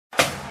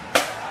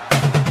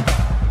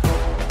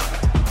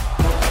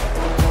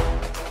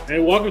Hey,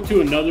 welcome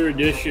to another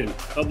edition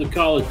of the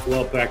College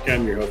 12-Pack.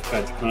 I'm your host,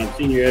 Patrick Conn,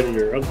 senior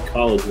editor of the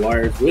College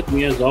Wires. With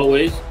me, as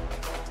always,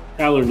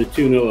 Tyler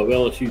Nettuno of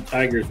LSU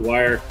Tigers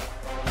Wire.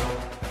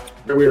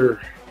 We're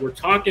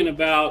talking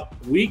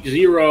about week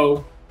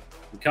 0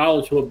 in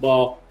college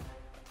football.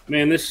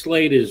 Man, this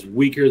slate is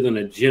weaker than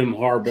a Jim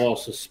Harbaugh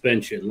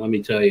suspension, let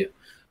me tell you.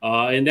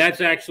 And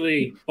that's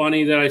actually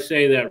funny that I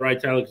say that,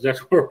 right, Tyler, because that's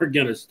where we're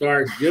going to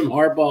start. Jim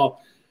Harbaugh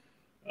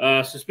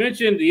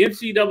suspension, the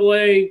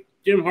NCAA.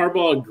 Jim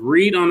Harbaugh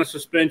agreed on a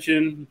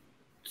suspension,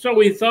 so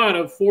we thought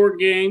of 4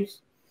 games,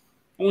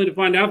 only to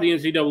find out the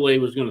NCAA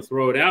was going to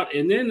throw it out.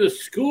 And then the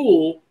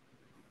school,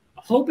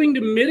 hoping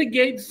to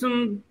mitigate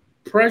some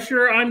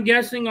pressure, I'm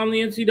guessing, on the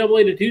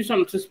NCAA to do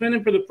something, suspend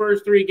him for the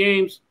first 3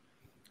 games,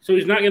 so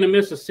he's not going to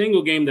miss a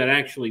single game that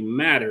actually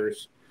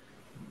matters.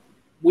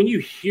 When you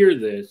hear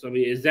this, I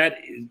mean, is that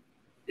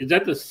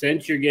the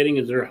sense you're getting?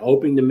 Is they're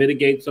hoping to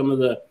mitigate some of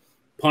the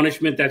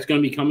punishment that's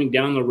going to be coming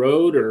down the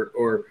road,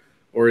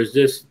 or is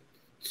this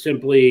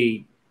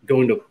simply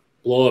going to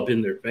blow up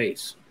in their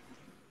face?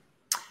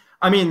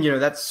 I mean,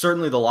 that's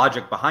certainly the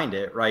logic behind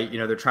it, right?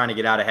 They're trying to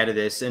get out ahead of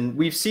this, and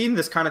we've seen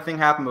this kind of thing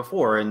happen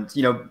before. And,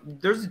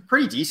 there's a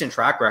pretty decent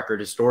track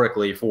record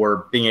historically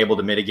for being able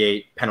to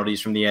mitigate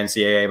penalties from the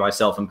NCAA by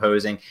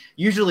self-imposing.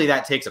 Usually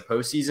that takes a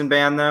postseason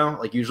ban,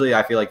 though. Usually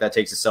I feel like that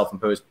takes a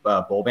self-imposed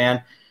bowl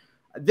ban.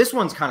 This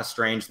one's kind of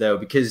strange, though,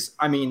 because,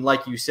 I mean,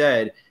 like you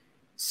said,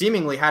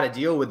 seemingly had a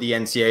deal with the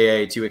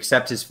NCAA to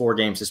accept his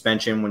 4-game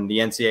suspension when the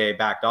NCAA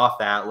backed off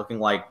that, looking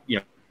like,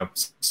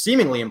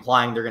 seemingly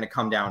implying they're going to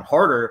come down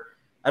harder.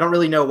 I don't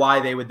really know why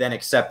they would then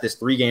accept this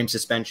 3-game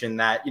suspension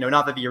that,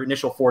 not that the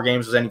initial 4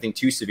 games was anything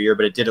too severe,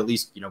 but it did at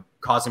least,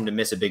 cause him to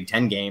miss a Big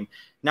Ten game.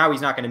 Now he's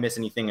not going to miss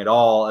anything at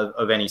all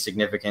of any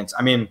significance.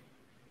 I mean,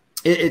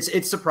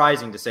 it's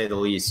surprising to say the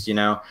least.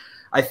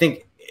 I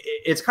think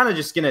it's kind of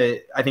just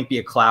going to, be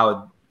a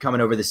cloud coming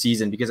over the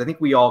season, because I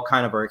think we all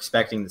kind of are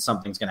expecting that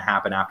something's going to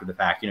happen after the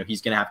fact. He's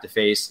going to have to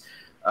face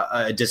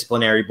a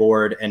disciplinary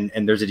board, and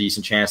there's a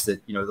decent chance that,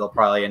 they'll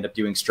probably end up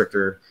doing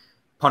stricter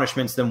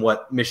punishments than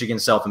what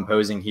Michigan's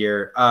self-imposing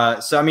here.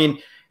 So, I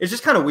mean, it's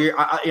just kind of weird.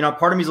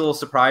 Part of me is a little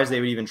surprised they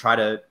would even try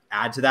to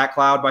add to that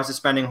cloud by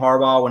suspending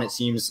Harbaugh when it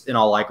seems in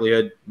all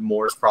likelihood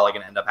more is probably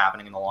going to end up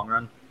happening in the long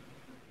run.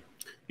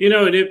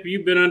 And if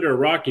you've been under a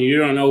rock and you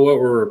don't know what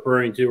we're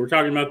referring to, we're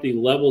talking about the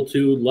level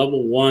 2,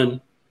 level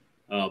 1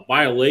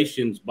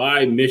 violations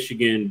by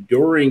Michigan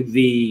during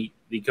the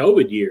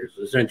COVID years,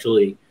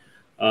 essentially,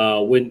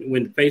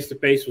 when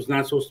face-to-face was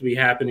not supposed to be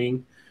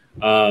happening.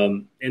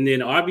 And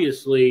then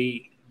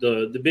obviously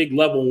the big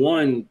level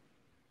 1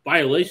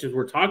 violations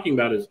we're talking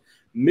about is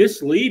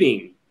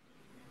misleading,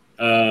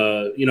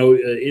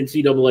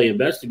 NCAA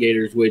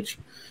investigators, which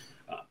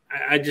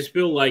I just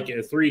feel like a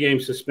 3-game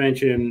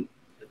suspension,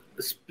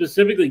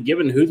 specifically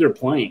given who they're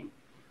playing,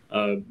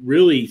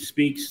 really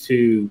speaks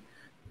to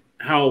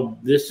how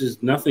this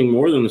is nothing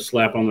more than a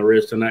slap on the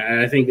wrist. And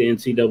I think the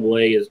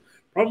NCAA is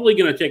probably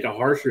going to take a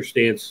harsher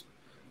stance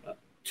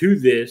to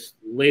this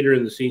later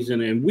in the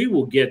season, and we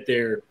will get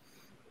there.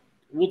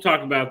 We'll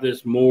talk about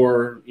this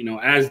more,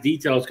 as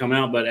details come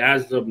out, but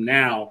as of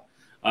now,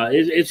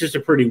 it's just a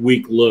pretty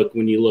weak look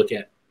when you look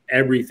at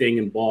everything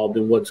involved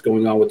in what's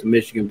going on with the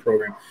Michigan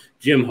program.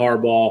 Jim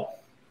Harbaugh,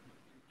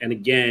 and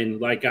again,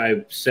 like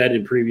I've said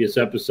in previous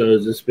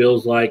episodes, this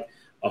feels like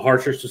a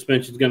harsher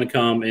suspension is going to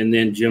come, and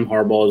then Jim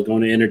Harbaugh is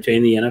going to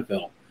entertain the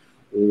NFL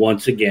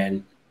once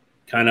again,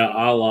 kind of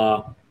a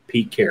la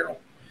Pete Carroll.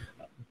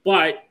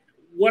 But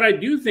what I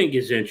do think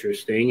is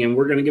interesting, and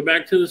we're going to get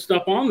back to the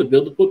stuff on the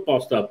Build the Football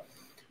stuff.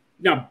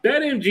 Now,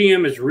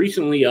 BetMGM has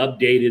recently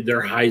updated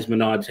their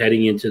Heisman odds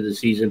heading into the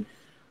season.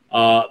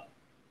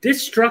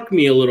 This struck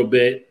me a little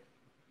bit.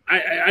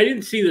 I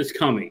didn't see this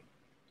coming.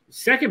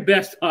 Second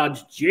best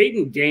odds,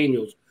 Jaden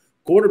Daniels,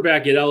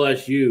 quarterback at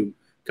LSU,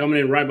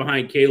 coming in right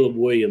behind Caleb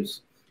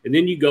Williams. And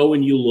then you go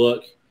and you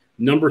look,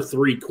 number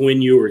 3,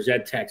 Quinn Ewers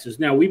at Texas.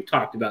 Now, we've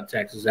talked about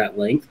Texas at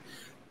length.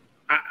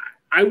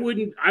 I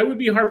would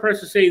be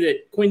hard-pressed to say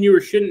that Quinn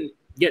Ewers shouldn't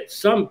get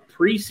some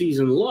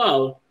preseason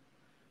love.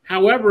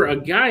 However, a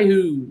guy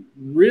who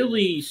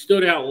really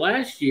stood out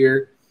last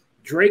year,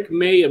 Drake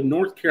May of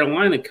North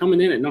Carolina,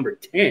 coming in at number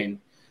 10.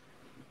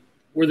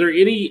 Were there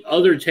any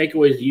other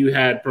takeaways you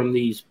had from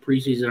these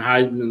preseason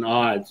Heisman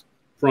odds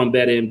from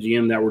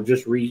BetMGM that were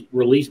just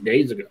released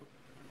days ago?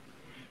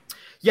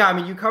 Yeah, I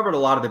mean, you covered a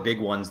lot of the big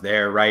ones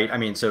there, right? I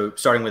mean, so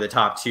starting with the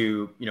top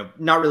 2,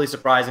 not really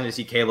surprising to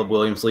see Caleb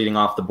Williams leading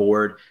off the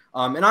board.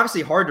 And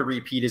obviously hard to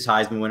repeat as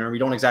Heisman winner. We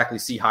don't exactly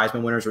see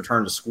Heisman winners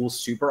return to school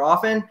super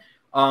often.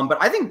 But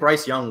I think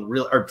Bryce Young,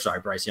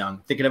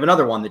 thinking of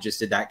another one that just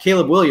did that.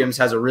 Caleb Williams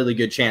has a really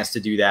good chance to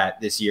do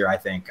that this year, I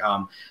think.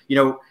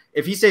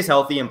 If he stays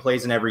healthy and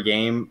plays in every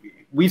game,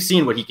 we've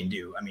seen what he can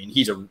do. I mean,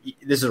 this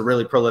is a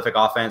really prolific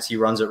offense. He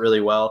runs it really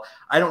well.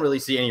 I don't really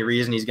see any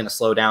reason he's going to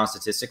slow down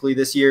statistically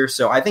this year.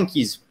 So I think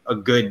he's a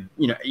good,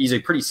 he's a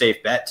pretty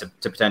safe bet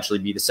to potentially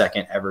be the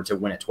second ever to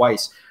win it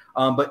twice.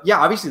 But yeah,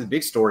 obviously the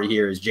big story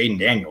here is Jaden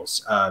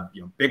Daniels,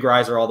 big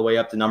riser all the way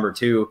up to number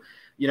 2,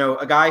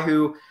 a guy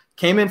who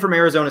came in from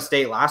Arizona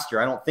State last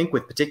year, I don't think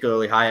with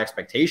particularly high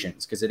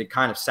expectations because it had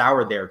kind of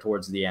soured there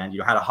towards the end.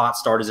 Had a hot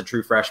start as a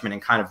true freshman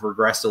and kind of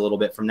regressed a little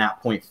bit from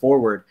that point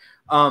forward.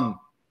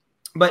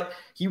 But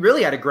he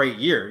really had a great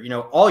year.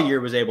 All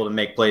year was able to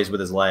make plays with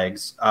his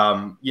legs.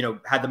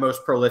 Had the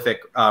most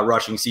prolific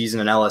rushing season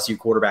an LSU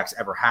quarterback's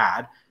ever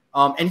had.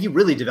 And he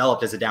really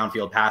developed as a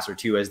downfield passer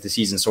too, as the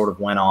season sort of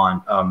went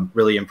on,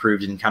 really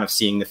improved in kind of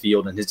seeing the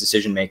field and his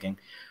decision-making.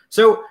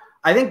 So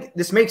I think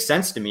this makes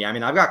sense to me. I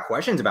mean, I've got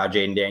questions about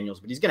Jaden Daniels,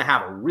 but he's going to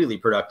have a really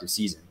productive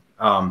season,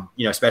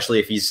 especially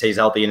if he stays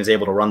healthy and is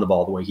able to run the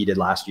ball the way he did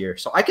last year.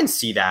 So I can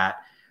see that.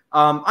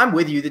 I'm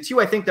with you. The two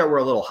I think that were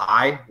a little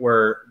high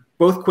were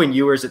both Quinn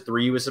Ewers at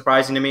 3 was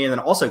surprising to me, and then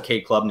also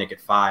Cade Klubnik at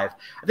 5.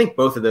 I think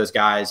both of those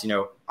guys,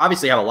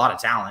 obviously have a lot of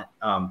talent.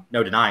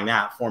 No denying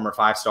that. Former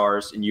 5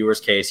 stars. In Ewers'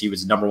 case, he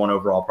was the number 1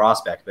 overall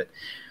prospect. But,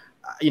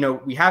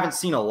 we haven't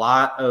seen a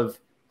lot of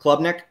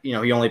Klubnik. He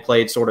only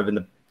played sort of in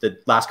the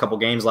last couple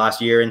games last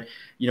year. And,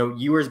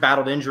 Ewers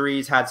battled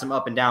injuries, had some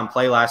up and down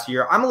play last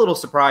year. I'm a little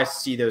surprised to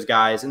see those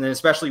guys. And then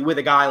especially with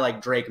a guy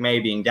like Drake May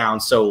being down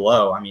so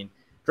low. I mean,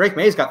 Drake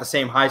May's got the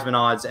same Heisman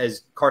odds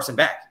as Carson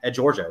Beck at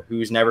Georgia,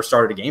 who's never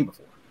started a game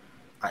before.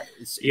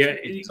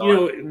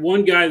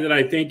 One guy that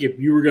I think if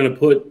you were going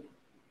to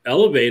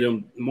elevate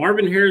him,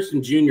 Marvin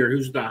Harrison Jr.,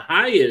 who's the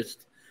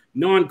highest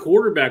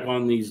non-quarterback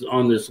on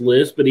this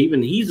list, but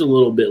even he's a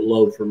little bit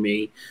low for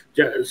me.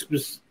 If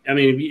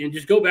you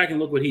just go back and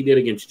look what he did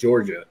against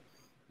Georgia,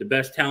 the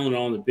best talent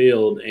on the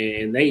field,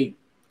 and they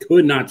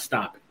could not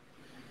stop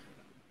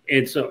it.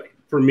 And so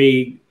for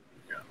me,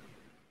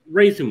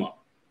 raise him up.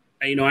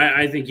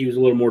 I think he was a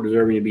little more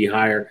deserving to be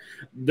higher.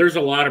 There's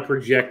a lot of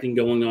projecting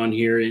going on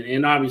here,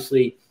 and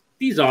obviously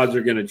these odds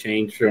are going to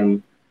change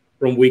from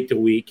week to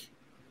week.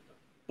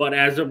 But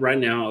as of right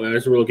now,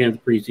 as we're looking at the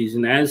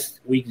preseason, as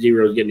week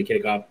 0 is getting to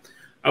kick off,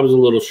 I was a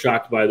little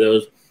shocked by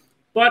those.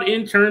 But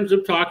in terms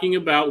of talking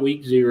about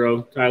week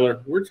 0,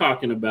 Tyler, we're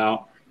talking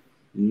about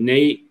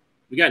we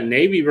got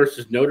Navy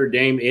versus Notre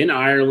Dame in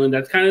Ireland.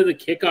 That's kind of the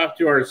kickoff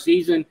to our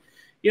season.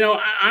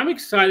 I'm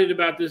excited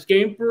about this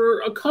game for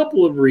a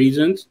couple of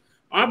reasons.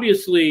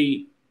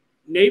 Obviously,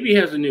 Navy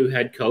has a new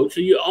head coach, so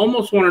you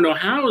almost want to know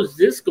how is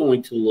this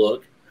going to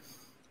look.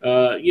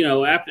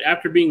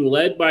 After being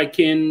led by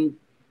Ken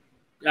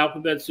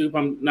Alphabet Soup,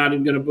 I'm not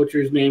even going to butcher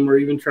his name or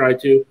even try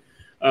to.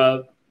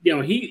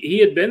 He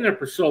had been there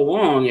for so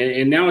long,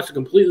 and now it's a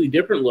completely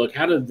different look.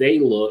 How do they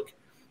look?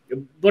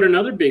 But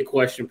another big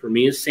question for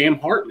me is Sam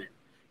Hartman.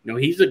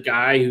 He's a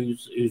guy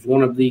who's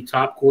one of the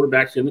top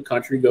quarterbacks in the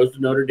country, goes to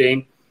Notre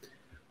Dame,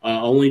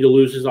 only to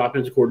lose his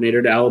offensive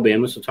coordinator to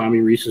Alabama. So Tommy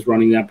Rees is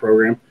running that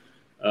program,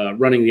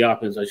 running the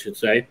offense, I should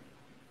say.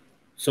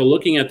 So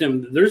looking at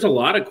them, there's a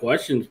lot of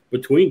questions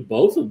between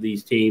both of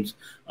these teams.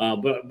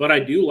 But I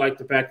do like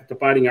the fact that the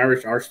Fighting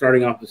Irish are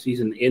starting off the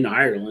season in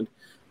Ireland.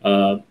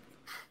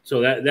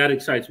 So that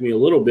excites me a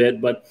little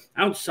bit. But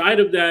outside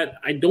of that,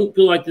 I don't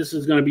feel like this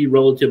is going to be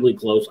relatively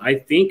close. I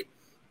think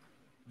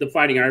the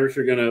Fighting Irish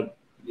are going to,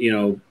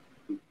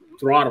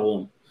 throttle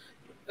them,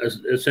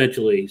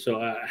 essentially.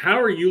 So how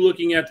are you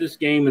looking at this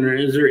game? And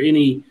is there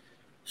any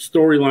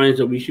storylines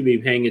that we should be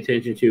paying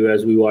attention to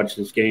as we watch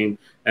this game,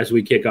 as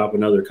we kick off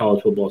another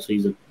college football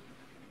season?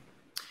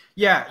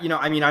 Yeah,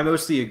 I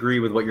mostly agree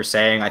with what you're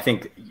saying. I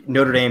think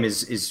Notre Dame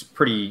is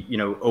pretty,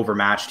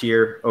 overmatched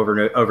here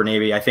over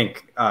Navy. I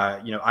think,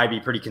 I'd be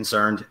pretty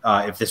concerned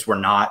if this were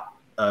not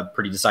a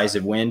pretty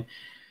decisive win.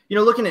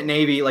 Looking at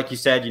Navy, like you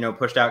said,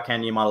 pushed out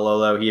Ken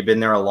Niumatalolo. He had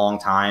been there a long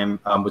time.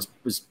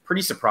 Was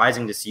pretty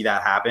surprising to see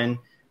that happen.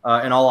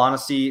 In all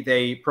honesty,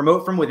 they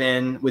promote from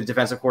within with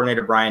defensive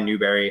coordinator Brian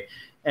Newberry.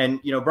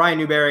 And, Brian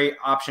Newberry,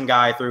 option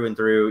guy through and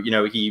through.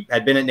 He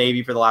had been at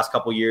Navy for the last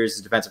couple of years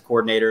as defensive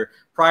coordinator.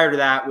 Prior to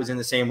that, was in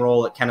the same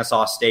role at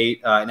Kennesaw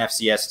State, an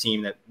FCS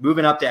team that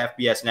moving up to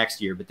FBS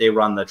next year, but they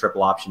run the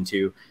triple option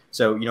too.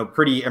 So,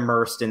 pretty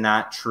immersed in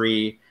that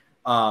tree.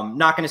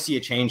 Not going to see a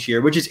change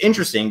here, which is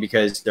interesting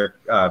because their,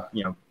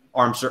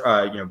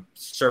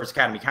 Service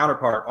Academy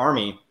counterpart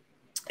Army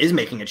is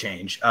making a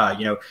change.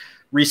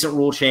 Recent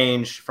rule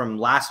change from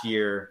last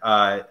year,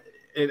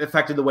 it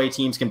affected the way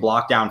teams can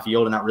block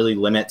downfield, and that really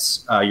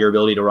limits your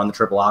ability to run the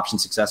triple option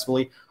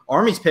successfully.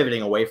 Army's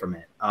pivoting away from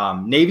it.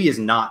 Navy is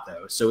not,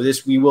 though. So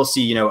we will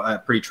see,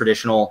 a pretty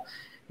traditional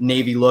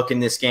Navy look in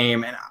this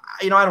game. And,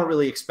 I don't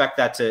really expect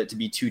that to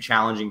be too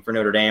challenging for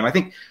Notre Dame. I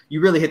think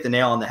you really hit the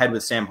nail on the head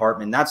with Sam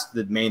Hartman. That's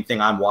the main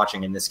thing I'm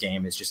watching in this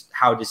game is just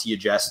how does he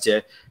adjust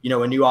to,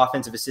 a new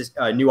offensive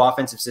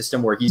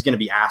system where he's going to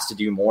be asked to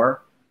do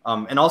more.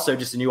 And also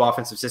just a new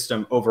offensive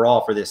system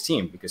overall for this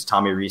team because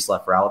Tommy Rees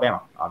left for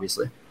Alabama,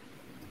 obviously.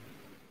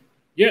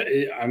 Yeah,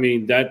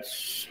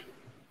 that's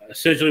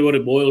essentially what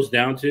it boils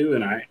down to.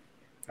 And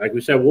like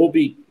we said,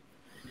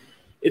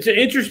 it's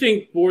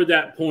interesting for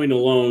that point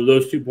alone,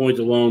 those 2 points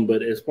alone.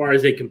 But as far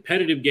as a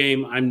competitive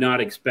game, I'm not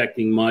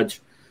expecting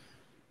much.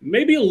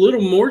 Maybe a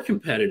little more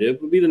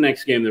competitive would be the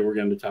next game that we're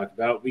going to talk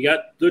about. We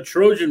got the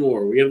Trojan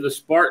War. We have the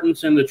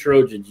Spartans and the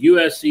Trojans,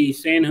 USC,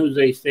 San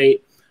Jose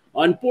State.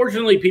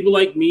 Unfortunately, people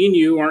like me and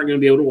you aren't going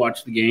to be able to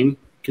watch the game.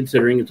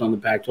 considering it's on the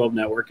Pac-12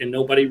 network, and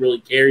nobody really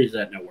carries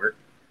that network.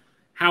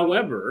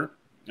 However,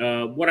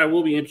 what I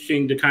will be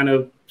interesting to kind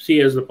of see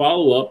as the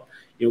follow-up,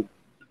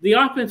 the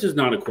offense is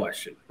not a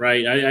question,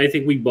 right? I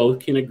think we both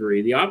can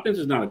agree. The offense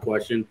is not a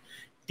question.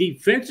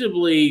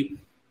 Defensively,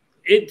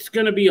 it's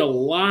going to be a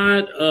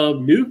lot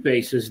of new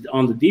faces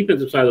on the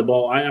defensive side of the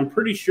ball. I'm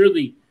pretty sure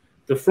the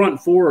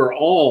front four are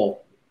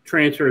all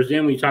transfers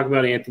in. When you talk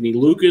about Anthony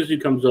Lucas, who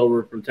comes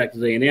over from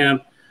Texas A&M.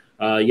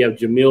 You have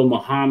Jamil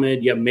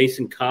Muhammad. You have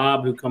Mason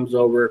Cobb, who comes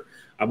over,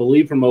 I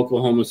believe, from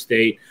Oklahoma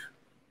State.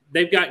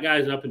 They've got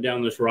guys up and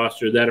down this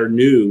roster that are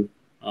new.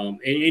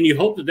 And you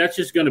hope that that's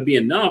just going to be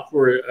enough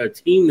for a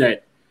team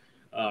that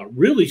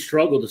really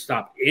struggled to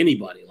stop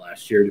anybody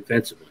last year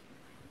defensively.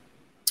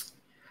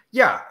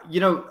 Yeah,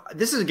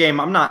 this is a game.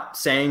 I'm not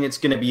saying it's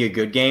going to be a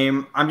good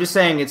game. I'm just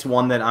saying it's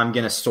one that I'm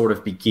going to sort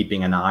of be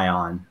keeping an eye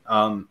on.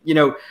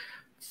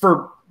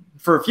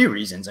 For a few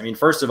reasons. I mean,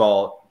 first of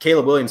all,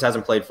 Caleb Williams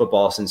hasn't played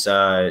football since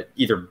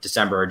either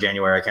December or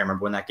January. I can't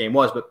remember when that game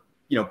was, but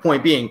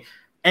point being,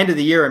 end of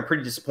the year in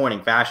pretty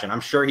disappointing fashion.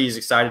 I'm sure he's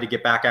excited to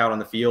get back out on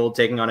the field,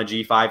 taking on a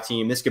G5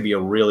 team. This could be a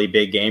really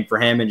big game for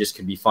him and just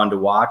could be fun to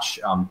watch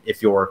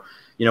if you're,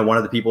 one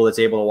of the people that's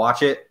able to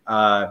watch it.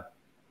 And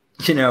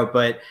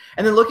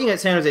then looking at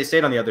San Jose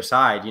State on the other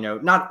side,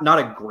 not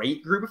a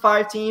great group of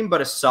 5 team,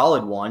 but a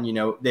solid one.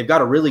 They've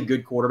got a really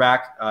good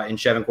quarterback in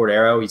Chevin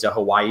Cordero. He's a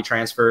Hawaii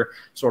transfer,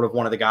 sort of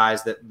one of the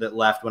guys that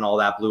left when all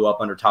that blew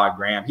up under Todd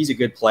Graham. He's a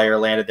good player,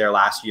 landed there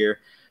last year.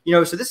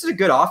 So this is a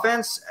good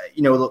offense.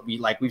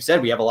 Like we've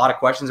said, we have a lot of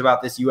questions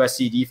about this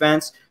USC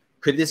defense.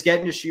 Could this get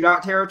into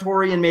shootout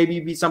territory and maybe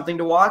be something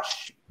to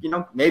watch?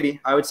 Maybe.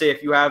 I would say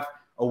if you have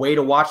a way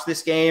to watch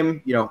this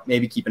game,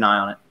 maybe keep an eye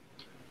on it.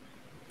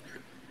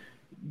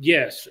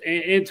 Yes,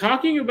 and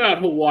talking about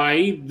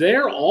Hawaii,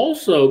 they're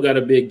also got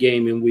a big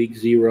game in week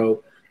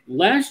 0.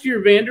 Last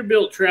year,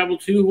 Vanderbilt traveled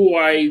to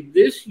Hawaii.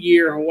 This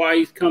year,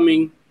 Hawaii's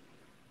coming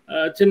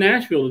to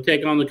Nashville to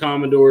take on the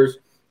Commodores.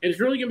 And it's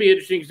really going to be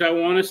interesting because I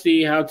want to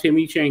see how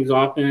Timmy Chang's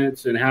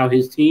offense and how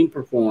his team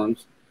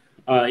performs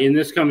in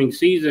this coming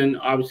season.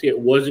 Obviously, it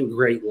wasn't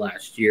great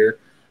last year.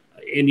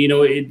 And,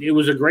 it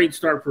was a great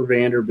start for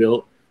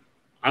Vanderbilt.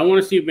 I want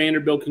to see if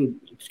Vanderbilt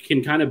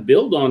can kind of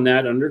build on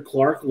that under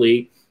Clark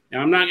Lee. Now,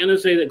 I'm not going to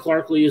say that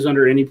Clark Lee is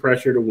under any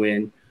pressure to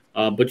win,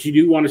 but you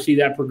do want to see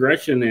that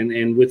progression.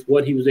 And with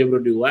what he was able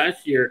to do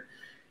last year,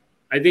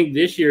 I think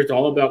this year it's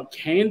all about,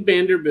 can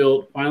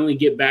Vanderbilt finally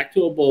get back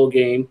to a bowl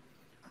game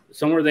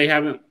somewhere they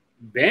haven't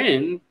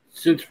been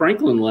since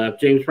Franklin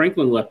left. James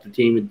Franklin left the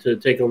team to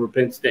take over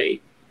Penn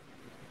State.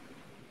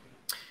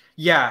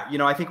 Yeah,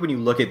 I think when you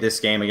look at this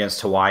game against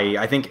Hawaii,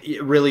 I think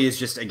it really is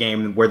just a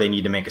game where they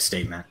need to make a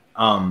statement.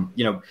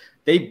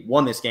 They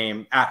won this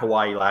game at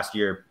Hawaii last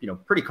year,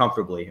 pretty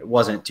comfortably. It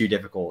wasn't too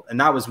difficult. And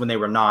that was when they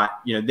were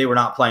not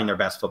playing their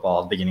best football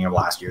at the beginning of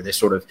last year. They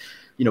sort of,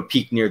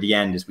 peaked near the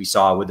end, as we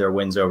saw with their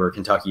wins over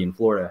Kentucky and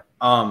Florida.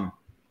 And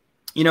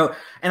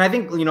I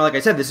think, like I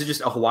said, this is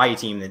just a Hawaii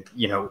team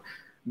that,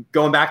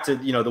 going back to,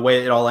 the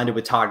way it all ended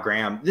with Todd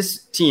Graham,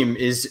 this team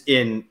is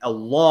in a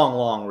long,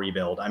 long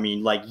rebuild. I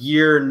mean, like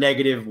year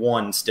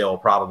 -1 still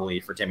probably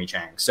for Timmy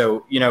Chang.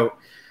 So,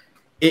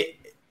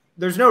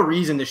 there's no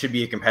reason this should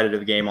be a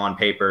competitive game on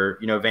paper.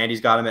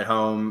 Vandy's got him at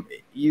home.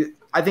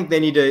 I think they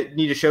need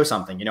to show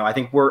something. I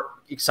think we're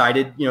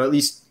excited, at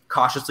least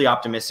cautiously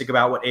optimistic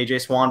about what AJ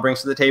Swan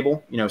brings to the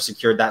table.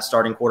 Secured that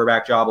starting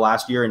quarterback job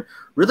last year and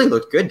really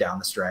looked good down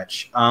the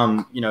stretch.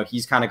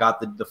 He's kind of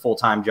got the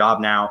full-time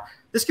job now.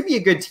 This could be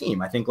a good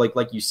team. I think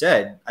like you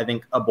said, I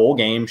think a bowl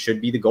game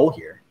should be the goal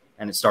here.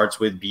 And it starts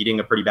with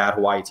beating a pretty bad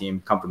Hawaii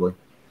team comfortably.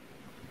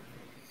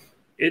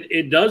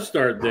 It does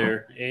start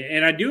there,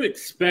 and I do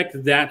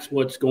expect that's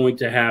what's going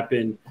to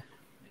happen.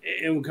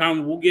 And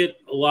we'll get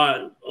a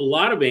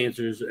lot of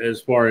answers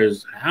as far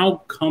as how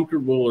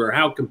comfortable or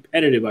how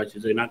competitive, I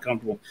should say, not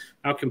comfortable,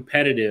 how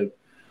competitive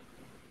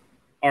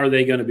are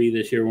they going to be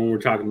this year when we're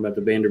talking about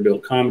the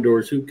Vanderbilt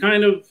Commodores, who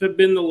kind of have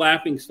been the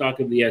laughingstock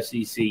of the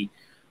SEC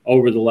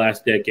over the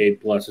last decade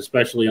plus,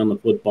 especially on the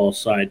football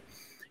side.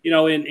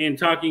 In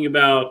talking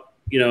about,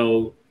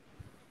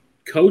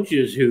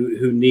 coaches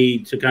who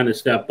need to kind of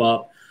step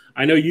up.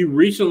 I know you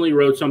recently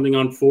wrote something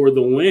on For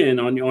the Win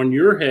on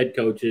your head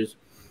coaches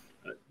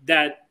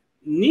that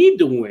need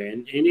to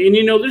win. And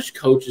there's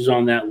coaches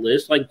on that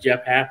list like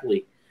Jeff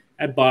Hafley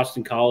at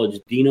Boston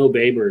College, Dino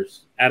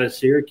Babers out of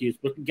Syracuse.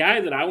 But the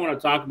guy that I want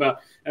to talk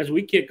about as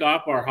we kick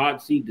off our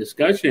hot seat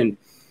discussion,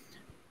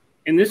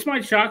 and this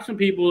might shock some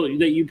people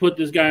that you put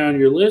this guy on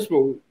your list,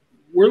 but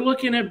we're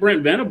looking at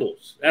Brent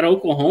Venables at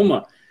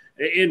Oklahoma.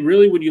 And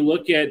really, when you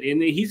look at,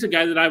 and he's a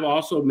guy that I've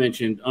also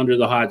mentioned under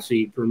the hot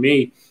seat for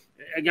me,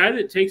 a guy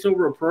that takes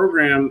over a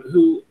program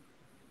who,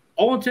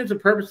 all intents and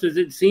purposes,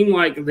 it seemed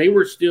like they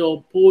were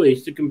still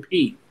poised to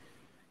compete.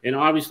 And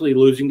obviously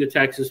losing to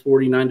Texas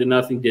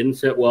 49-0 didn't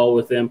sit well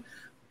with them.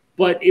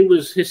 But it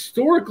was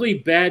historically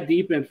bad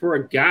defense for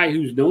a guy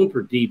who's known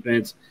for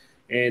defense.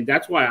 And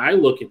that's why I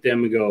look at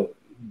them and go,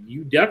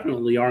 you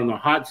definitely are on the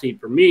hot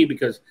seat for me,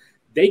 because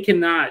they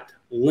cannot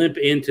limp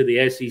into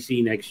the SEC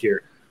next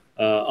year.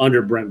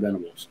 under Brent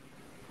Venables.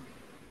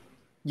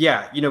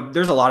 Yeah,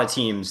 there's a lot of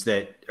teams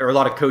or a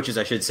lot of coaches,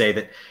 I should say,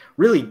 that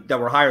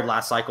were hired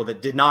last cycle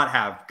that did not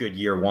have good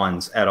year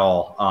ones at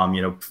all.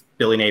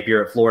 Billy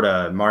Napier at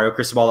Florida, Mario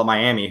Cristobal at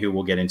Miami, who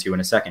we'll get into in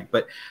a second.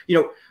 But,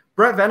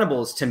 Brent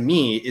Venables, to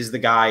me, is the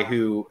guy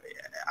who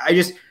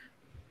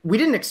we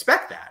didn't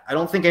expect that. I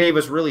don't think any of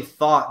us really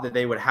thought that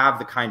they would have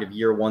the kind of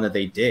year one that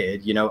they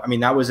did.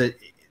 That was a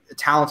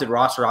talented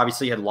roster.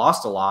 Obviously had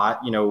lost a lot,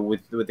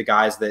 with the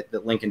guys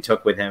that Lincoln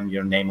took with him,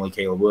 namely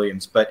Caleb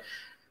Williams. But,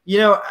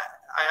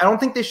 I don't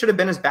think they should have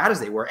been as bad as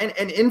they were. And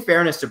in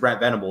fairness to Brent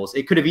Venables,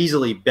 it could have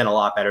easily been a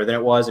lot better than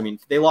it was.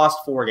 They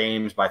lost 4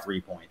 games by 3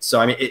 points.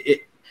 So,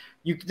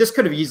 this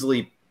could have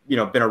easily,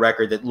 been a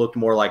record that looked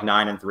more like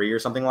 9-3 or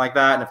something like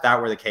that. And if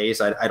that were the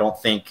case, I don't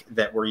think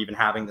that we're even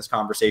having this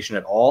conversation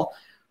at all.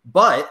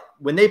 But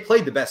when they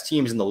played the best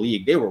teams in the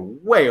league, they were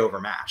way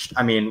overmatched.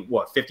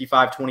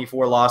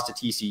 55-24 loss to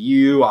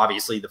TCU,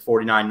 obviously the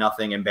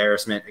 49-0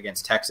 embarrassment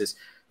against Texas.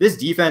 This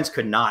defense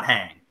could not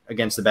hang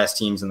against the best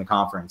teams in the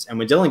conference. And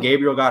when Dillon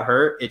Gabriel got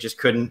hurt, it just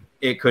couldn't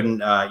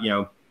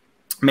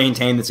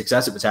maintain the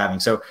success it was having.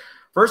 So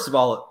first of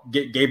all,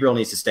 Gabriel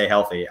needs to stay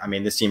healthy.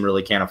 This team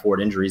really can't afford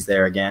injuries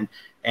there again.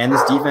 And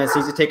this defense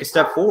needs to take a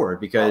step forward,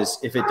 because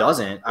if it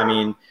doesn't,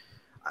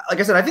 like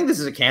I said, I think this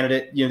is a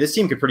candidate. This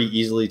team could pretty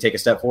easily take a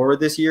step forward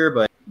this year.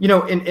 But,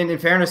 in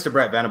fairness to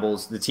Brent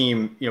Venables, the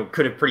team,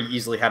 could have pretty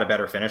easily had a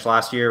better finish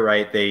last year,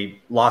 right? They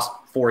lost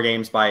 4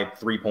 games by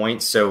 3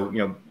 points. So,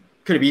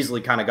 could have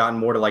easily kind of gotten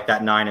more to like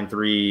that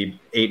 9-3,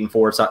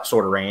 8-4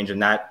 sort of range.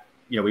 And that,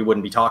 we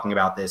wouldn't be talking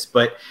about this.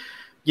 But,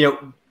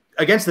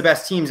 against the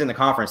best teams in the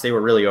conference, they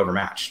were really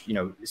overmatched,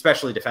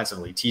 especially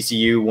defensively.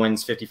 TCU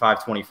wins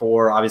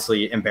 55-24,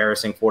 obviously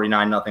embarrassing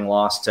 49-0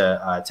 loss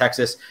to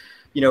Texas.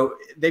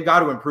 They've got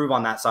to improve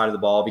on that side of the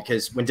ball,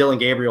 because when Dillon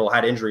Gabriel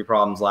had injury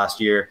problems last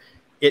year,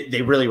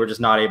 they really were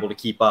just not able to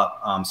keep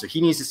up. So he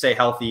needs to stay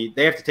healthy.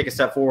 They have to take a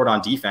step forward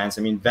on defense.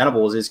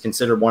 Venables is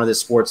considered one of the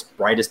sport's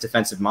brightest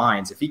defensive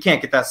minds. If he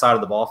can't get that side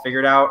of the ball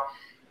figured out,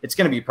 it's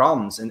going to be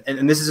problems.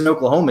 And this is an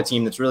Oklahoma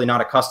team that's really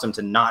not accustomed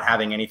to not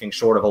having anything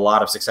short of a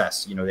lot of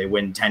success. They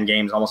win 10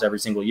 games almost every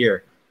single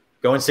year.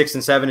 Going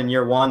 6-7 in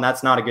year one,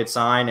 that's not a good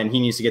sign. And he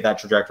needs to get that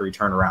trajectory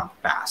turned around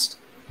fast.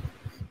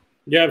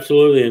 Yeah,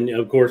 absolutely. And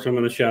of course, I'm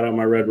going to shout out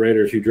my Red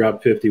Raiders, who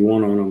dropped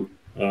 51 on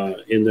them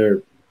in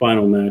their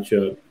final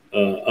matchup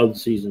of the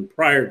season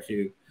prior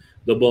to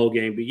the bowl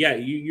game. But yeah,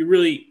 you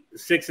really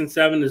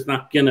 6-7 is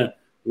not going to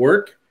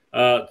work.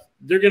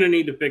 They're going to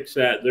need to fix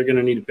that. They're going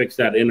to need to fix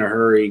that in a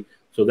hurry.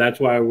 So that's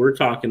why we're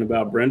talking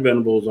about Brent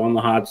Venables on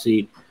the hot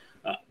seat.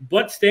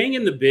 But staying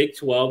in the Big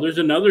 12, there's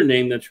another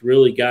name that's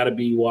really got to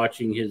be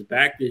watching his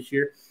back this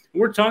year. And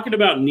we're talking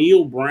about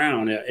Neil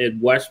Brown at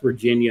West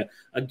Virginia,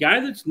 a guy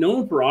that's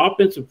known for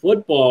offensive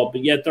football,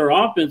 but yet their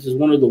offense is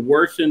one of the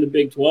worst in the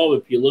Big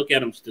 12 if you look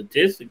at them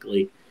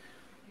statistically.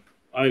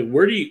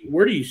 Where do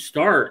you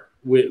start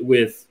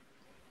with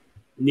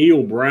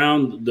Neil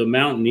Brown, the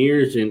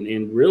Mountaineers,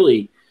 and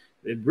really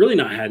they've really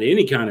not had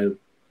any kind of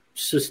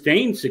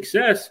sustained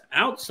success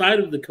outside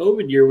of the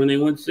COVID year when they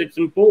went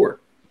 6-4.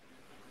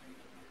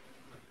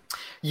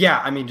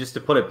 Yeah, just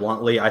to put it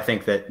bluntly, I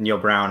think that Neil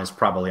Brown is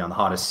probably on the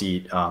hottest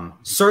seat,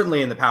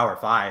 certainly in the Power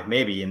 5,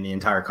 maybe in the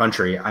entire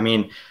country.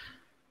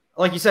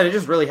 Like you said, it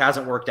just really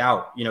hasn't worked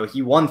out.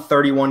 He won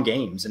 31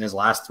 games in his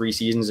last 3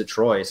 seasons at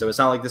Troy, so it's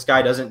not like this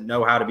guy doesn't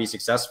know how to be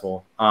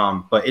successful,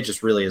 but it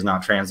just really is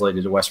not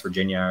translated to West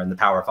Virginia and the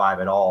Power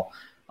 5 at all.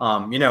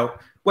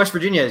 West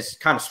Virginia has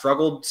kind of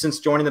struggled since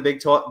joining the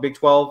Big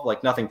 12,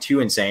 like nothing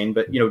too insane.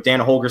 But, Dan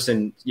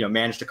Holgorsen,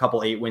 managed a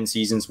couple 8-win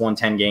seasons, won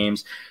 10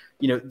 games.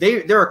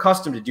 They're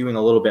accustomed to doing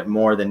a little bit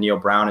more than Neil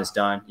Brown has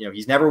done.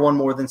 He's never won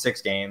more than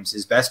 6 games.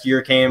 His best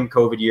year came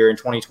COVID year in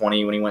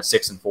 2020 when he went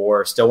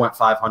 6-4, still went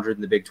 500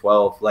 in the Big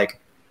 12.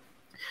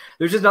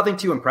 There's just nothing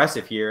too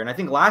impressive here. And I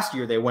think last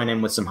year they went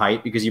in with some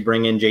hype because you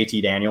bring in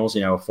JT Daniels,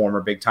 a former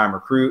big-time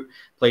recruit,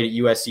 played at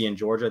USC in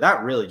Georgia.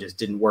 That really just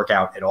didn't work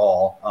out at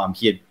all.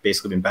 He had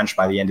basically been benched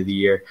by the end of the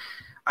year.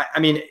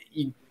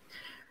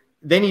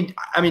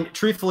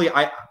 Truthfully,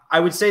 I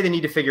would say they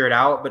need to figure it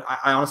out, but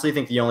I honestly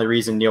think the only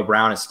reason Neil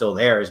Brown is still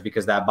there is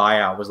because that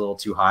buyout was a little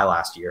too high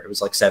last year. It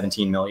was like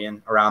 $17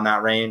 million, around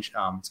that range.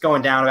 It's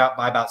going down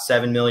by about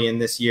 $7 million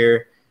this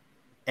year.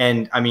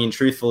 And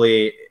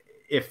truthfully,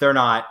 if they're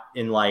not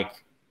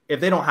if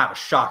they don't have a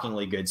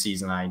shockingly good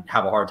season, I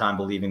have a hard time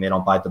believing they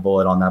don't bite the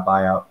bullet on that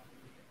buyout.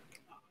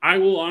 I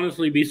will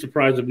honestly be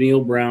surprised if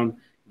Neil Brown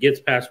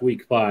gets past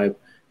week 5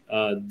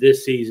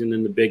 this season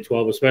in the Big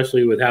 12,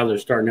 especially with how they're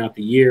starting out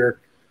the year.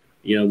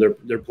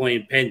 They're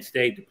playing Penn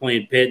State, they're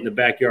playing Pitt in the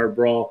backyard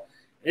brawl.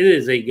 It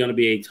is going to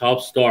be a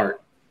tough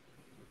start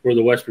for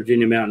the West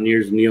Virginia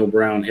Mountaineers and Neil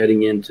Brown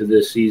heading into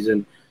this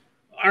season.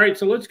 All right,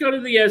 so let's go to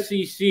the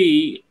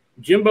SEC.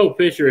 Jimbo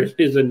Fisher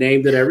is a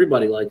name that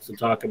everybody likes to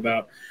talk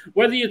about.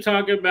 Whether you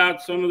talk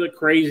about some of the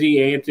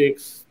crazy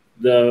antics,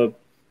 I'm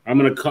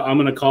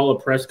gonna call a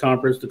press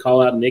conference to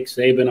call out Nick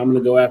Saban. I'm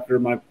gonna go after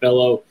my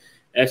fellow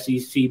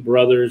SEC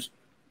brothers,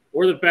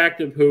 or the fact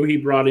of who he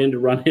brought in to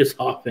run his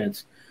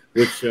offense.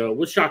 which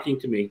was shocking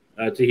to me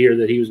to hear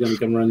that he was going to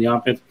come run the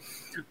offense.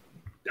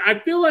 I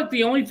feel like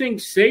the only thing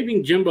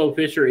saving Jimbo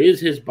Fisher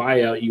is his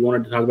buyout. You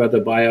wanted to talk about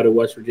the buyout of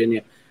West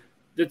Virginia.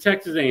 The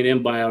Texas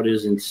A&M buyout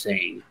is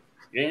insane.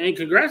 And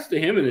congrats to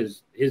him and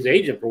his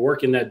agent for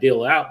working that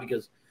deal out,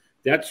 because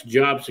that's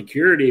job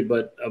security.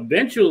 But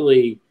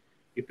eventually,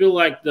 you feel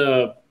like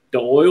the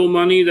oil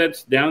money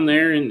that's down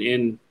there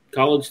in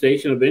College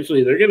Station,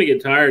 eventually they're going to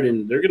get tired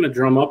and they're going to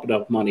drum up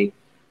enough money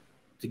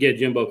to get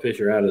Jimbo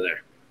Fisher out of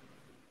there.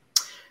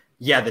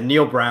 Yeah, the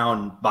Neil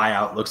Brown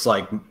buyout looks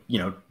like,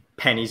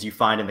 pennies you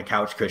find in the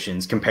couch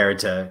cushions compared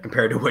to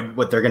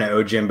what they're going to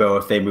owe Jimbo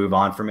if they move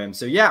on from him.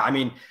 So yeah,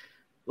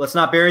 let's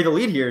not bury the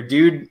lead here.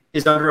 Dude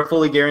is under a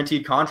fully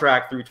guaranteed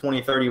contract through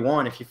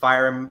 2031. If you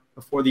fire him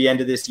before the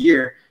end of this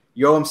year,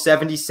 you owe him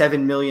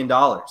 $77 million,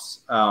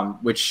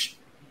 which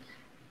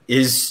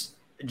is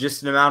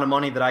just an amount of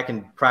money that I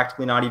can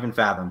practically not even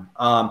fathom.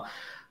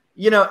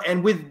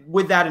 And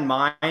with that in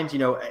mind,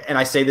 and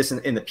I say this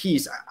in the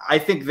piece, I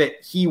think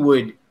that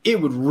it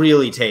would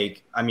really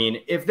take,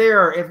 if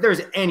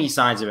there's any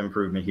signs of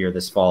improvement here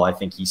this fall, I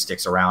think he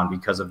sticks around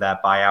because of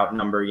that buyout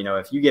number.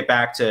 If you get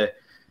back to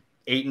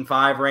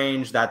 8-5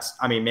 range, that's,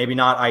 maybe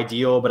not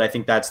ideal, but I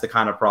think that's the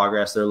kind of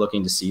progress they're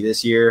looking to see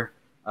this year.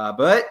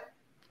 But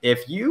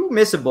if you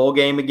miss a bowl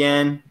game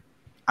again,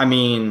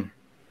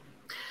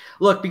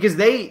 look, because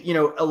they,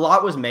 a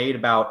lot was made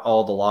about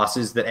all the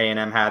losses that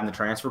A&M had in the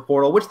transfer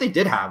portal, which they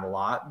did have a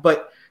lot,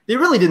 but they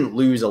really didn't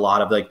lose a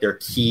lot of their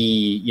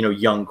key,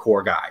 young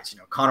core guys.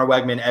 Connor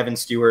Wegman, Evan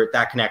Stewart,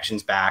 that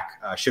connection's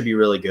back, should be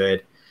really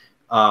good.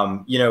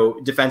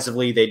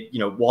 Defensively, they,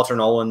 Walter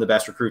Nolan, the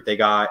best recruit they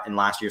got in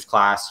last year's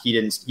class, he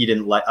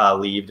didn't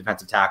leave,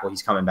 defensive tackle.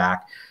 He's coming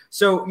back.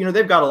 So,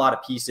 they've got a lot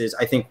of pieces.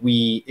 I think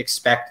we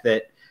expect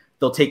that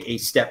they'll take a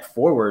step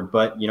forward,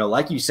 but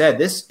like you said,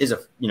 this is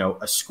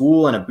a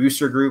school and a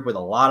booster group with a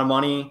lot of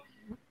money,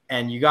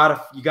 and you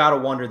gotta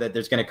wonder that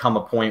there's going to come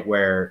a point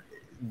where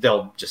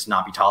they'll just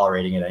not be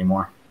tolerating it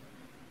anymore.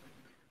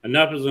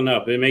 Enough is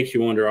enough. It makes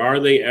you wonder, are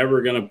they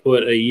ever going to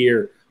put a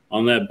year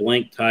on that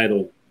blank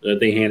title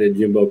that they handed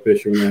Jimbo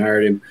Fisher when they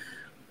hired him?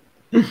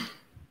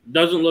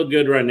 Doesn't look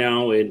good right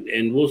now,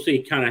 and we'll see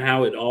kind of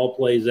how it all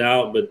plays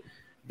out, but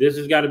this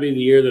has got to be the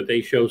year that they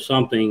show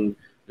something,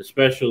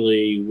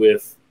 especially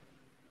with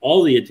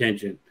all the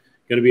attention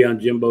going to be on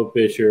Jimbo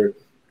Fisher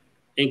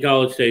in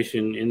College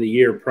Station in the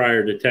year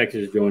prior to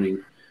Texas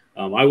joining.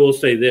 I will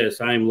say this: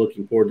 I am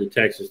looking forward to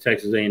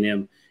Texas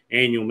A&M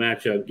annual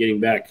matchup getting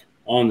back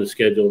on the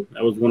schedule.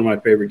 That was one of my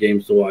favorite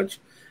games to watch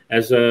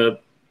as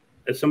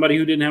somebody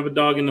who didn't have a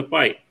dog in the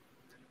fight.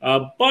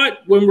 But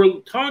when we're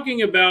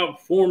talking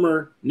about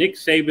former Nick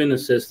Saban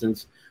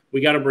assistants,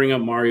 we got to bring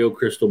up Mario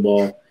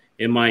Cristobal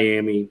in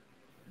Miami.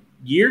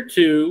 Year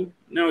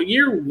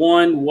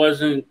one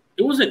wasn't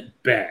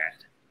bad.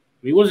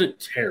 It wasn't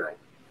terrible.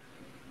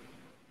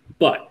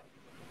 But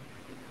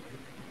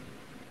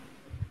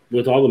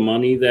with all the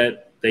money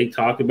that they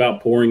talk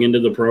about pouring into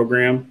the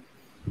program,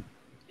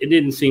 it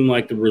didn't seem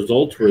like the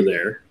results were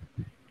there.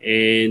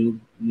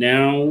 And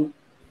now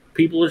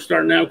people are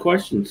starting to have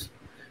questions.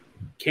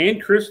 Can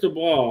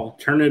Cristobal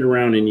turn it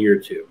around in year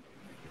two?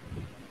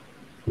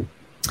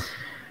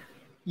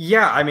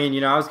 Yeah, I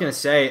was going to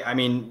say,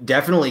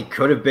 definitely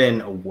could have been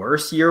a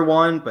worse year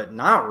one, but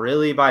not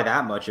really by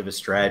that much of a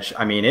stretch.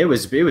 It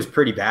was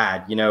pretty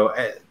bad.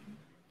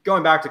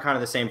 Going back to kind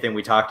of the same thing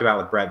we talked about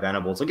with Brett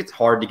Venables, it's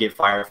hard to get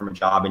fired from a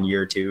job in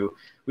year two.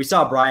 We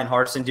saw Brian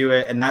Harsin do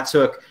it, and that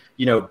took,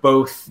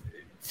 both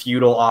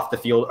feudal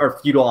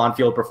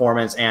on-field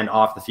performance and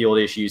off-the-field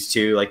issues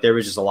too. There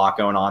was just a lot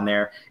going on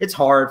there. It's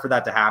hard for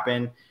that to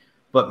happen.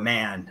 But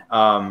man,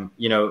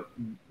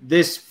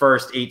 this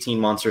first 18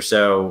 months or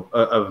so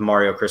of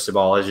Mario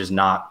Cristobal has just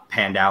not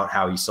panned out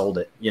how he sold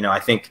it.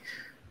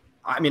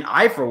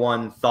 I, for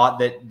one, thought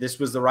that this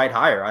was the right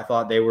hire. I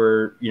thought they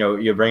were,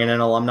 you're bringing in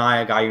an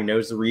alumni, a guy who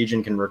knows the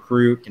region, can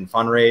recruit, can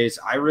fundraise.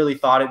 I really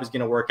thought it was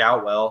going to work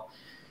out well.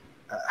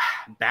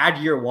 Bad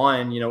year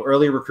one,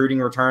 early recruiting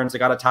returns. They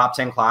got a top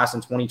 10 class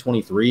in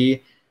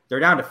 2023. They're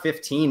down to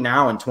 15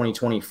 now in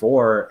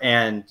 2024,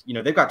 and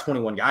they've got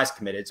 21 guys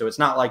committed, so it's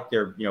not like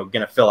they're going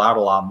to fill out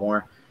a lot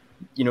more.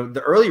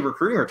 The early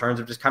recruiting returns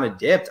have just kind of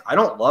dipped. I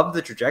don't love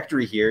the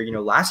trajectory here.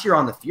 Last year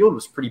on the field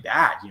was pretty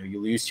bad.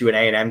 You lose to an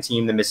A&M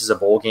team that misses a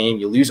bowl game.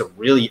 You lose a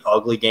really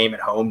ugly game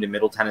at home to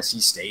Middle Tennessee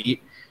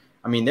State.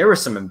 There were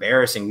some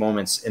embarrassing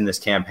moments in this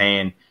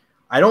campaign.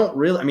 I don't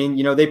really.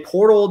 They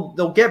portaled.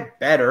 They'll get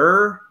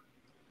better,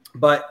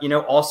 but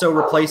also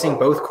replacing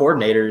both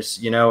coordinators.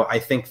 I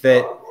think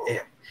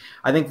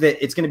that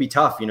it's going to be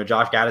tough.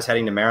 Josh Gaddis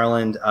heading to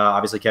Maryland,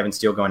 obviously Kevin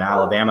Steele going to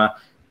Alabama.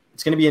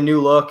 It's going to be a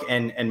new look,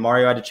 and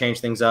Mario had to change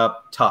things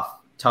up.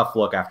 Tough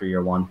look after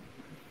year one.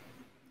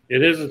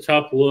 It is a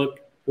tough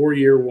look for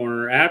year one,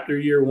 or after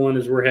year one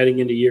as we're heading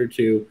into year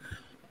two.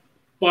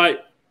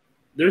 But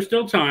there's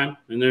still time,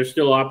 and there's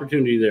still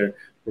opportunity there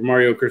for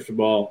Mario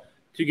Cristobal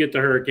to get the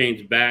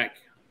Hurricanes back,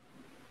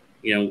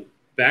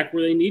 back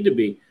where they need to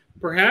be.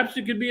 Perhaps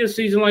it could be a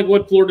season like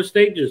what Florida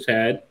State just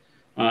had,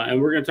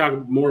 And we're going to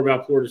talk more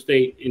about Florida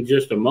State in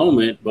just a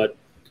moment. But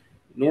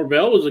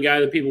Norvell was a guy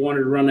that people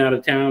wanted to run out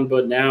of town,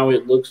 but now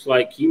it looks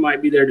like he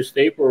might be there to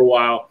stay for a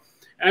while.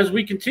 As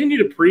we continue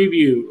to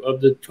preview of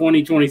the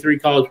 2023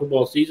 college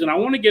football season, I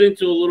want to get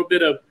into a little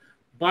bit of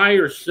buy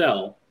or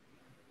sell.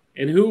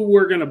 And who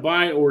we're going to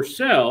buy or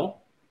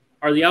sell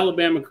are the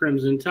Alabama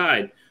Crimson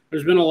Tide.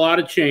 There's been a lot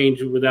of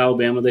change with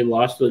Alabama. They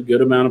lost a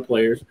good amount of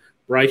players.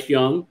 Bryce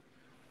Young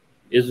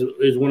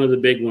is one of the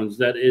big ones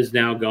that is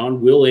now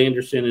gone. Will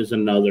Anderson is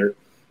another.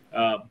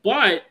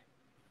 But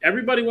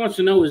everybody wants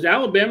to know, is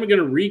Alabama going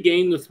to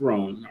regain the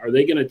throne? Are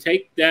they going to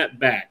take that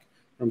back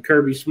from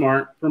Kirby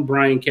Smart, from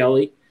Brian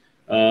Kelly,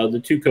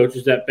 the two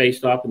coaches that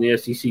faced off in the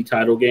SEC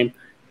title game?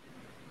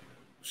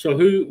 So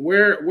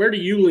where do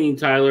you lean,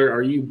 Tyler?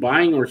 Are you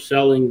buying or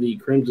selling the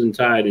Crimson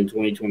Tide in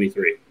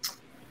 2023?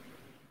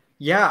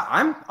 Yeah,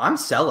 I'm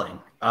selling.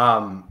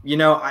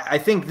 I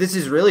think this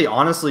is really,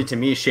 honestly, to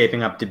me,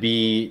 shaping up to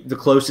be the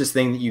closest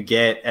thing that you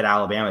get at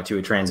Alabama to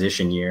a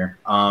transition year.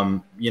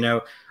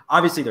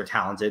 Obviously they're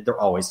talented. They're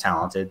always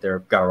talented.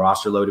 They've got a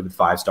roster loaded with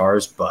 5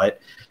 stars, but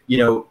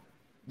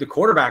the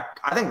quarterback,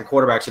 I think the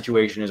quarterback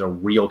situation is a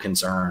real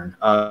concern,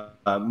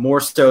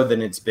 more so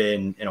than it's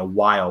been in a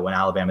while when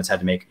Alabama's had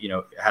to make,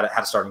 had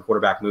a starting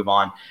quarterback move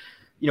on.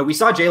 We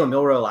saw Jalen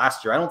Milroe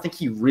last year. I don't think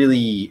he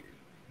really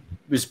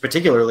was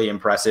particularly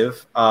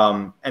impressive.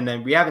 And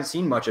then we haven't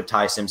seen much of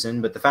Ty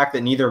Simpson, but the fact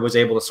that neither was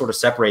able to sort of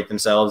separate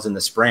themselves in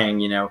the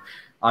spring,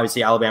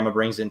 obviously Alabama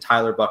brings in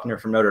Tyler Buckner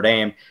from Notre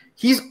Dame.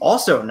 He's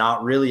also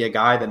not really a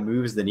guy that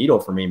moves the needle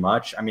for me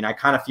much. I mean, I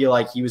kind of feel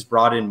like he was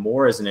brought in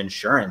more as an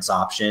insurance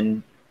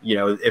option.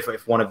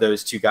 If one of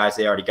those two guys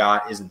they already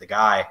got isn't the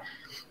guy.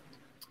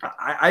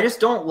 I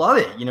just don't love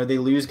it. They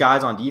lose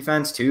guys on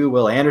defense too.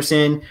 Will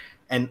Anderson.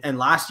 And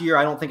last year,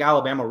 I don't think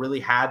Alabama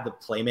really had the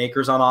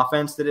playmakers on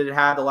offense that it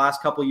had the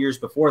last couple of years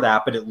before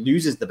that, but it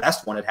loses the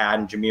best one it had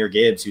in Jahmyr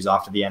Gibbs, who's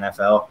off to the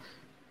NFL.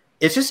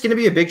 It's just going to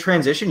be a big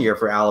transition year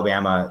for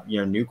Alabama.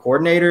 New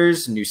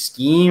coordinators, new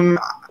scheme,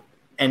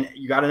 and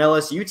you got an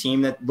LSU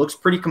team that looks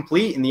pretty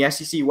complete in the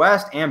SEC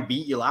West and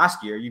beat you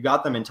last year. You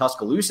got them in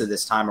Tuscaloosa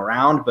this time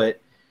around, but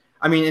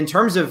I mean, in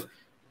terms of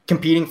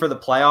competing for the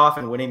playoff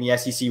and winning the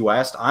SEC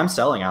West, I'm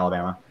selling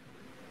Alabama.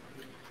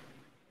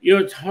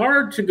 It's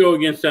hard to go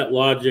against that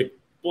logic,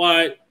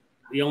 but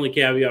the only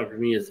caveat for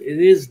me is it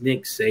is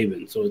Nick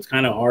Saban, so it's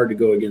kind of hard to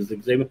go against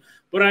Nick Saban.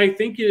 But I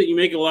think that you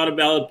make a lot of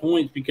valid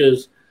points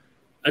because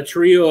a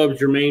trio of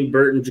Jermaine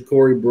Burton,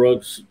 Ja'Cory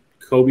Brooks,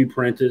 Kobe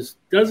Prentice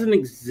doesn't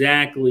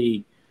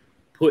exactly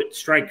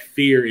strike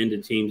fear into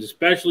teams,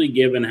 especially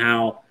given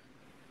how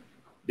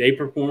they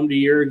performed a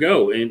year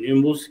ago.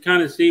 And we'll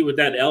kind of see with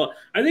that.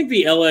 I think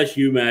the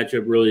LSU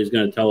matchup really is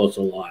going to tell us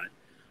a lot.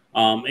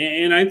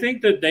 And I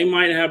think that they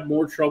might have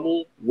more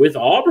trouble with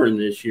Auburn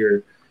this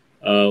year,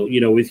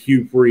 with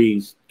Hugh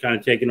Freeze kind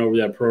of taking over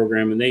that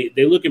program. And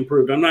they look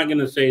improved. I'm not going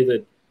to say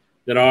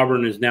that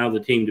Auburn is now the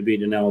team to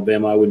beat in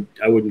Alabama. I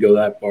wouldn't go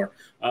that far.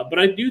 But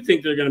I do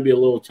think they're going to be a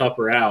little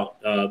tougher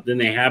out than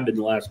they have been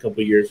the last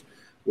couple of years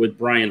with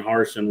Brian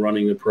Harsin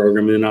running the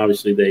program. And then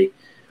obviously they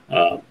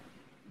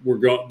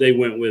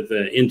went with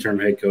an interim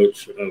head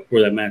coach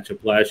for that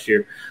matchup last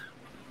year.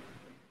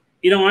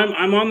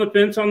 I'm on the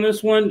fence on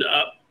this one.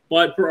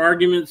 But for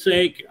argument's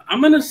sake,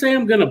 I'm going to say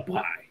I'm going to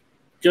buy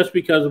just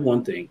because of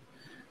one thing.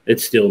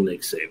 It's still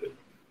Nick Saban.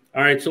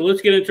 All right, so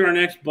let's get into our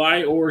next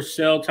buy or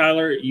sell.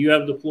 Tyler, you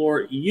have the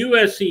floor.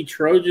 USC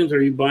Trojans,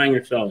 are you buying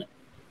or selling?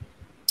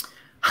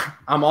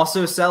 I'm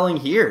also selling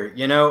here.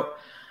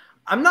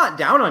 I'm not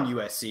down on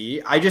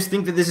USC. I just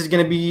think that this is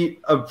going to be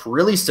a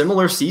really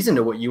similar season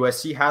to what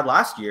USC had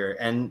last year.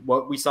 And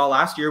what we saw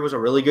last year was a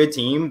really good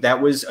team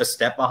that was a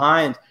step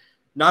behind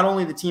not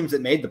only the teams that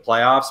made the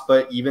playoffs,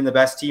 but even the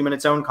best team in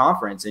its own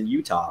conference in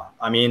Utah.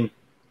 I mean,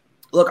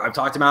 look, I've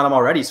talked about him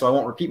already, so I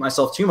won't repeat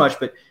myself too much,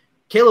 but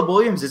Caleb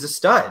Williams is a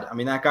stud. I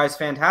mean, that guy's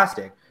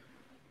fantastic.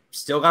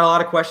 Still got a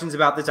lot of questions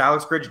about this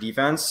Alex Grinch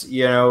defense.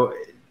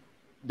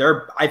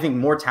 They're, I think,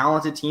 more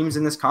talented teams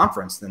in this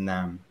conference than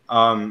them.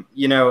 How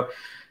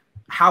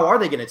are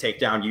they going to take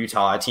down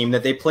Utah, a team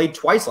that they played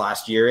twice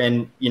last year?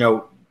 And,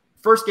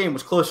 first game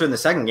was closer than the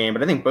second game,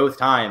 but I think both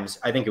times,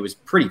 I think it was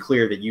pretty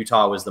clear that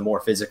Utah was the more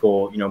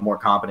physical, more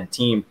competent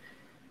team.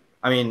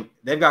 I mean,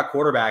 they've got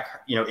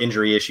quarterback,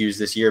 injury issues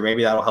this year.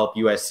 Maybe that'll help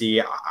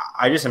USC.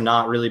 I just am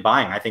not really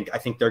buying. I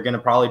think they're going to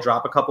probably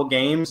drop a couple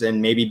games and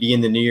maybe be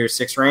in the New Year's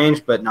 6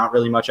 range, but not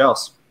really much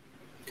else.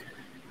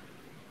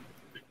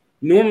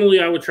 Normally,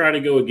 I would try to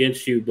go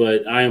against you,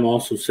 but I am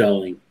also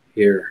selling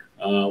here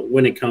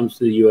when it comes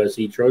to the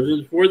USC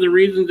Trojans for the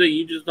reasons that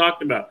you just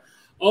talked about.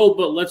 Oh,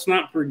 but let's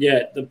not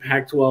forget the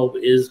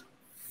Pac-12 is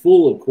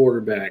full of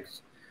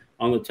quarterbacks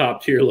on the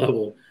top tier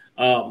level.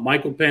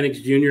 Michael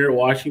Penix Jr. at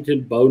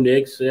Washington, Bo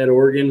Nix at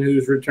Oregon,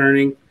 who's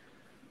returning.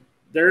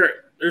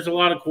 There's a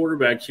lot of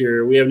quarterbacks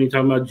here. We haven't even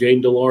talked about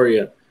Jaden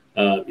DeLauria.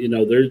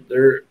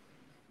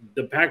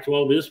 The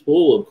Pac-12 is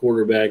full of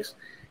quarterbacks.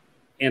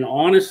 And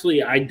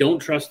honestly, I don't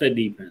trust that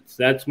defense.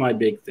 That's my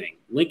big thing.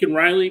 Lincoln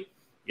Riley,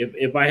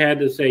 if I had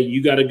to say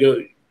you got to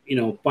go,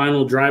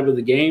 final drive of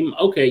the game,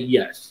 okay,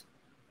 yes.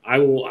 I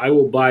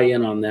will buy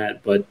in on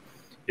that. But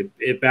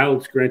if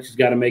Alex Grinch has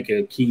got to make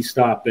a key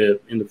stop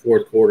in the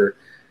fourth quarter,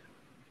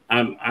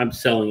 I'm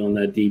selling on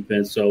that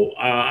defense. So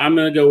I'm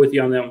going to go with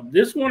you on that one.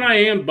 This one I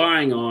am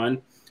buying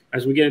on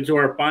as we get into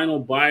our final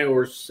buy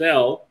or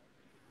sell.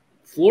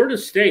 Florida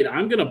State,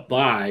 I'm going to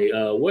buy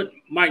what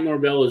Mike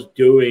Norvell is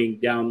doing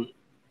down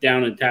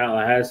in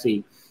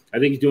Tallahassee. I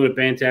think he's doing a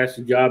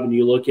fantastic job. And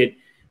you look at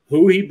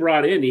who he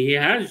brought in. He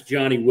has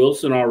Johnny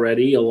Wilson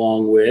already,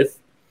 along with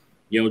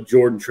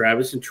Jordan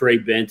Travis and Trey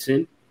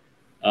Benson.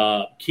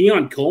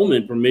 Keon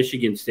Coleman from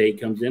Michigan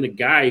State comes in, a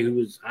guy who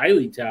is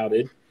highly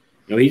touted.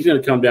 He's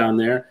going to come down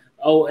there.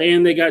 Oh,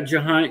 and they got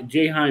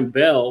Jaheim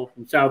Bell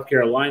from South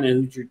Carolina,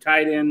 who's your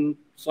tight end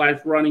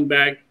 / running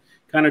back,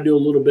 kind of do a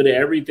little bit of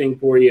everything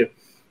for you.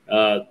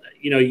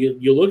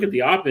 You look at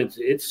the offense,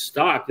 it's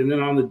stocked. And then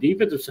on the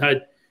defensive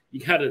side, you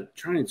got to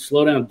try and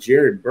slow down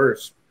Jared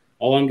Verse.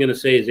 All I'm going to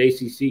say is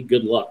ACC,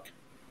 good luck.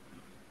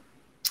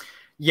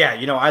 Yeah,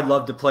 I'd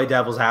love to play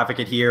devil's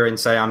advocate here and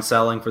say I'm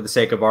selling for the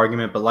sake of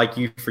argument, but like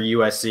you for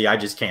USC, I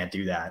just can't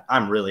do that.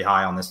 I'm really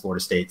high on this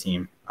Florida State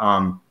team.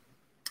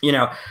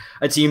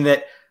 A team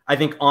that I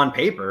think on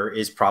paper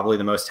is probably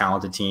the most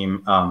talented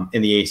team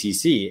in the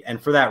ACC.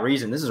 And for that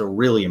reason, this is a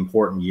really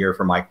important year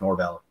for Mike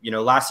Norvell.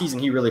 Last season,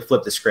 he really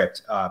flipped the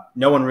script.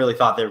 No one really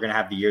thought they were going to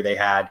have the year they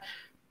had.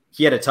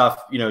 He had a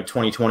tough,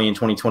 2020 and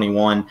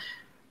 2021.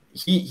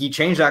 He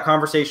changed that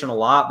conversation a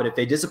lot, but if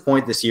they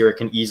disappoint this year, it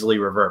can easily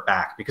revert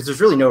back because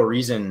there's really no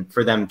reason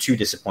for them to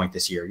disappoint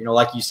this year.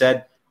 Like you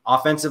said,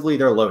 offensively,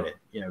 they're loaded.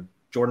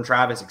 Jordan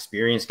Travis,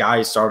 experienced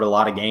guy, started a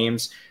lot of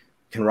games,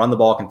 can run the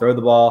ball, can throw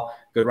the ball,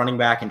 good running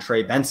back, and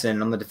Trey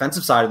Benson on the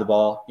defensive side of the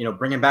ball,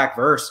 bringing back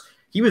Verse.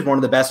 He was one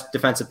of the best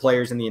defensive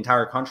players in the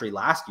entire country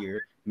last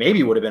year.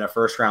 Maybe would have been a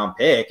first-round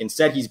pick.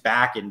 Instead, he's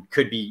back and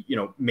could be,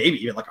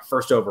 maybe even like a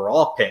first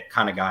overall pick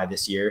kind of guy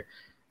this year.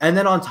 And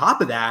then on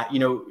top of that,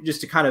 just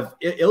to kind of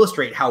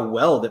illustrate how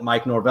well that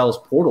Mike Norvell's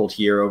portaled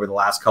here over the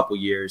last couple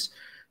years,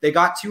 they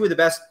got two of the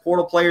best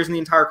portal players in the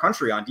entire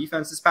country on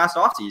defense this past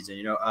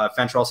offseason.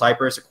 Fentrell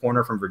Cypress, a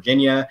corner from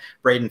Virginia,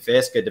 Braden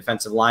Fisk, a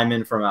defensive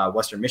lineman from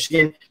Western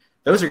Michigan.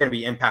 Those are going to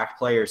be impact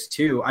players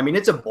too. I mean,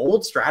 it's a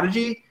bold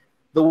strategy,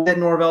 the way that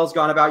Norvell's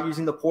gone about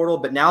using the portal,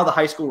 but now the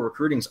high school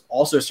recruiting is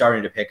also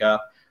starting to pick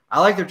up. I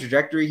like their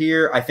trajectory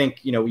here. I think,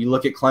 you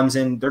look at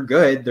Clemson, they're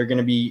good. They're going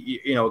to be,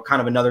 kind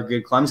of another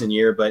good Clemson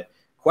year, but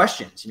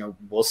questions,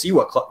 we'll see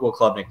what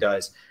Klubnik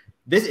does.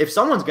 If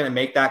someone's going to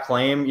make that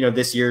claim,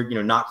 this year,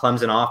 knock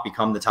Clemson off,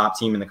 become the top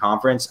team in the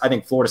conference, I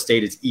think Florida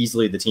State is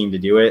easily the team to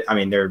do it. I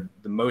mean, they're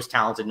the most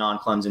talented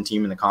non-Clemson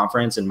team in the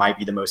conference and might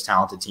be the most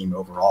talented team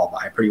overall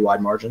by a pretty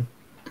wide margin.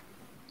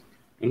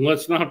 And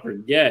let's not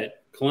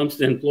forget,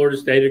 Clemson and Florida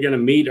State are going to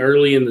meet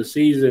early in the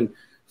season,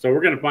 so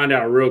we're going to find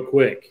out real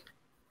quick.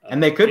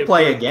 And they could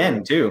play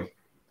again, too,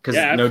 because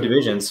no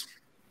divisions.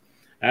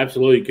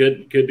 Absolutely.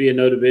 Could be a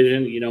no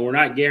division. We're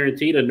not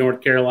guaranteed a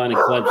North Carolina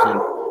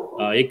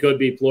Clemson. It could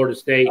be Florida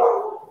State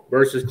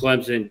versus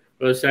Clemson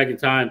for the second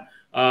time.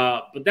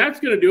 But that's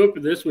going to do it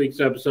for this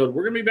week's episode.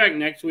 We're going to be back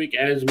next week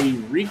as we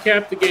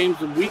recap the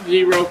games of Week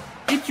 0,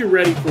 get you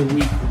ready for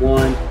Week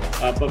 1.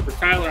 But for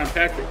Tyler, I'm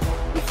Patrick.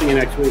 We'll see you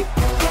next week.